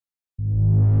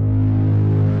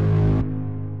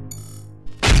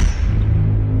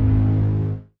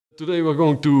Today we're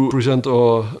going to present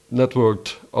our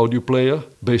networked audio player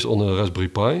based on a Raspberry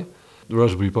Pi. The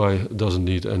Raspberry Pi doesn't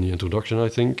need any introduction, I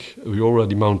think. We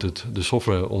already mounted the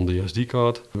software on the SD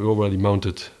card. We already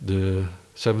mounted the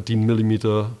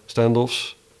 17mm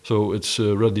standoffs, so it's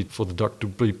ready for the DAC to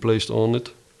be placed on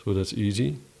it, so that's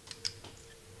easy.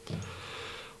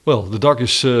 Well, the DAC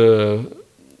is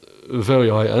very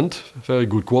high-end, very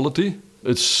good quality.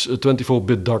 It's a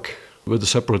 24-bit DAC with a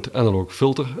separate analog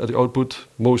filter at the output.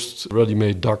 Most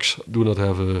ready-made DACs do not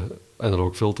have an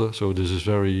analog filter, so this is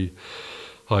very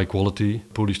high quality.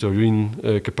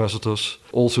 Polystyrene capacitors.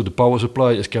 Also the power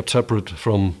supply is kept separate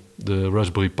from the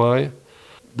Raspberry Pi.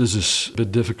 This is a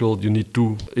bit difficult. You need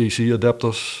two AC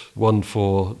adapters, one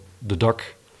for the DAC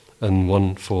and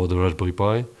one for the Raspberry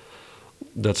Pi.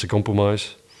 That's a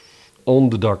compromise.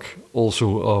 On the DAC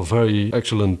also are very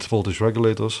excellent voltage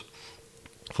regulators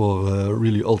for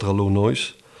really ultra low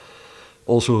noise.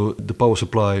 Also the power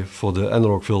supply for the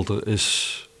analog filter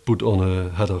is put on a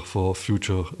header for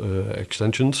future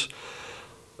extensions.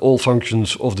 All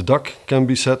functions of the DAC can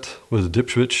be set with a dip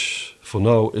switch. For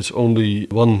now it's only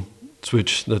one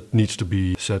switch that needs to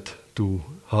be set to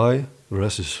high, the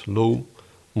rest is low.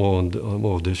 More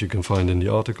of this you can find in the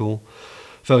article.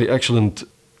 Very excellent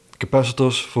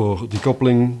capacitors for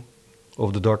decoupling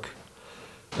of the DAC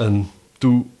and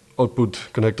two output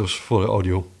connectors for the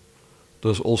audio.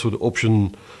 There's also the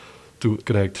option to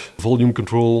connect volume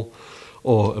control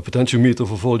or a potentiometer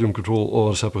for volume control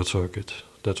or a separate circuit.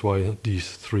 That's why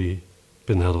these three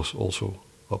pin headers also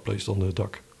are placed on the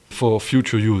DAC. For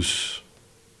future use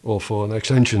or for an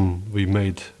extension we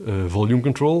made volume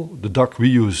control. The DAC we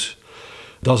use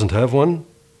doesn't have one.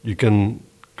 You can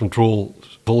control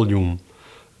volume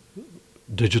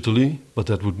digitally, but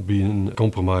that would be a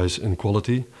compromise in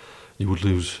quality. You would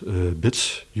lose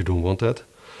bits, you don't want that.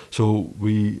 So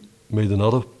we made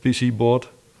another PC board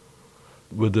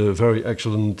with a very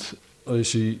excellent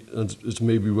IC, and it's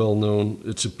maybe well known.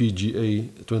 It's a PGA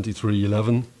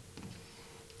 2311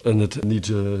 and it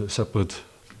needs a separate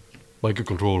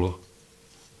microcontroller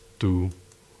to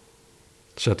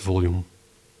set volume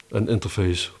and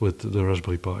interface with the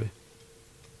Raspberry Pi.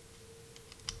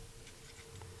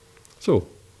 So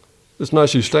it's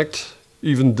nicely stacked,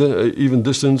 even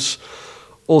distance.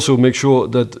 Also make sure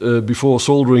that before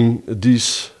soldering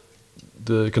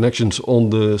the connections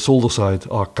on the solder side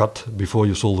are cut before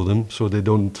you solder them, so they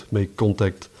don't make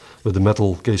contact with the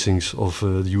metal casings of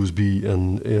the USB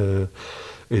and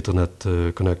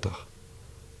Ethernet connector.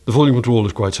 The volume control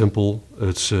is quite simple.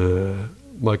 It's a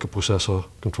microprocessor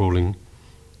controlling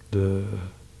the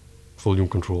volume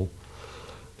control.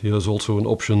 Here's also an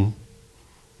option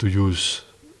to use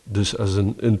this as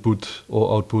an input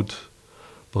or output,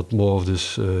 but more of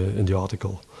this in the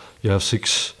article. You have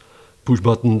 6 push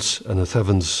buttons and a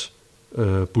 7th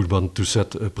push button to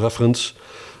set a preference.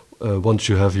 Once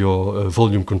you have your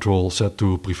volume control set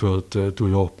to preferred to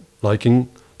your liking,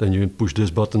 then you push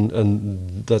this button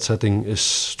and that setting is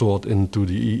stored into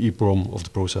the EEPROM of the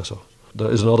processor.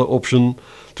 There is another option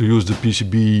to use the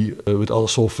PCB with other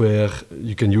software.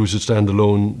 You can use it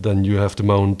standalone, then you have to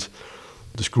mount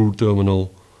the screw terminal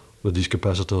with these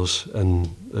capacitors, and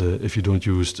if you don't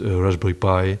use the Raspberry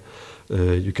Pi,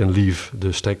 you can leave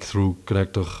the stack-through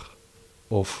connector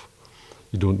off.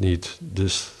 You don't need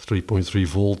this 3.3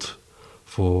 volt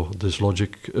for this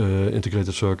logic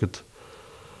integrated circuit.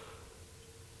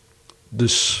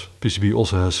 This PCB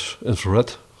also has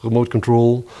infrared remote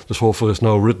control. The software is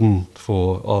now written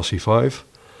for RC5,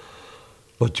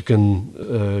 but you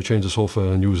can change the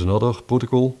software and use another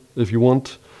protocol if you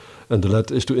want. And the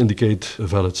LED is to indicate a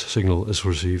valid signal is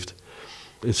received.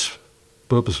 It's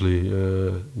purposely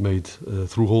made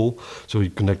through hole, so you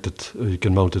connect it, you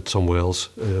can mount it somewhere else,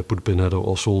 put a pin header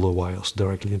or solder wires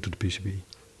directly into the PCB.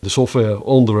 The software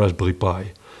on the Raspberry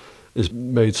Pi is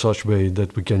made such way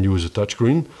that we can use a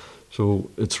touchscreen. So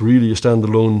it's really a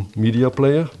standalone media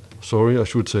player. Sorry, I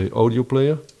should say audio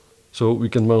player. So we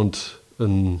can mount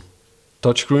a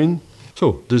touchscreen.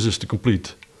 So this is the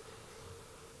complete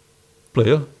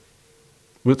player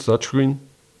with touchscreen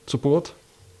support.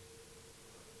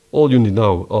 All you need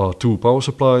now are 2 power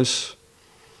supplies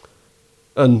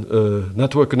and a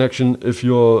network connection if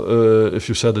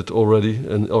you set it already.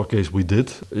 In our case we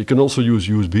did. You can also use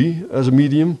USB as a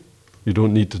medium. You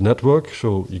don't need the network,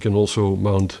 so you can also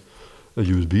mount a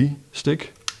USB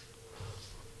stick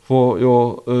for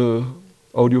your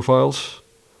audio files.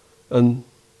 And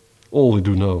all we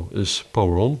do now is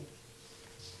power on.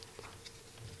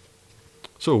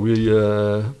 So we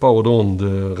powered on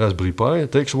the Raspberry Pi.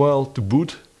 It takes a while to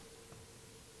boot.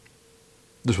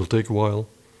 This will take a while.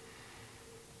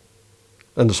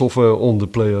 And the software on the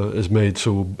player is made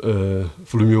so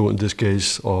Volumio in this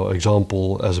case, or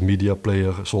example as a media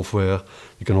player software.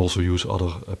 You can also use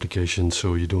other applications,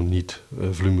 so you don't need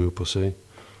Volumio per se.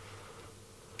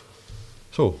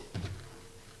 So,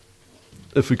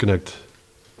 if we connect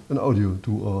an audio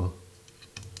to our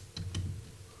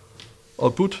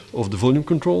output of the volume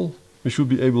control, we should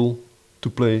be able to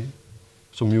play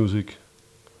some music.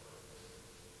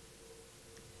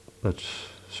 Let's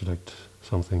select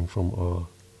something from our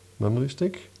memory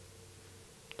stick,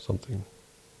 something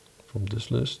from this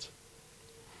list.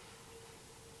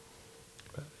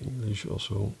 English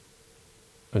also,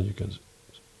 and you can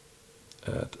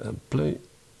add and play.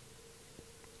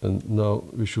 And now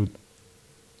we should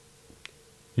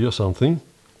hear something,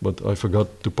 but I forgot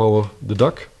to power the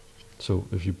DAC. So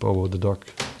if you power the DAC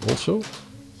also.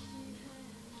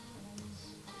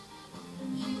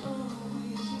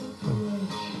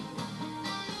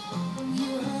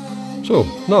 So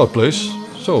now it plays.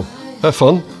 So have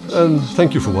fun and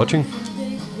thank you for watching.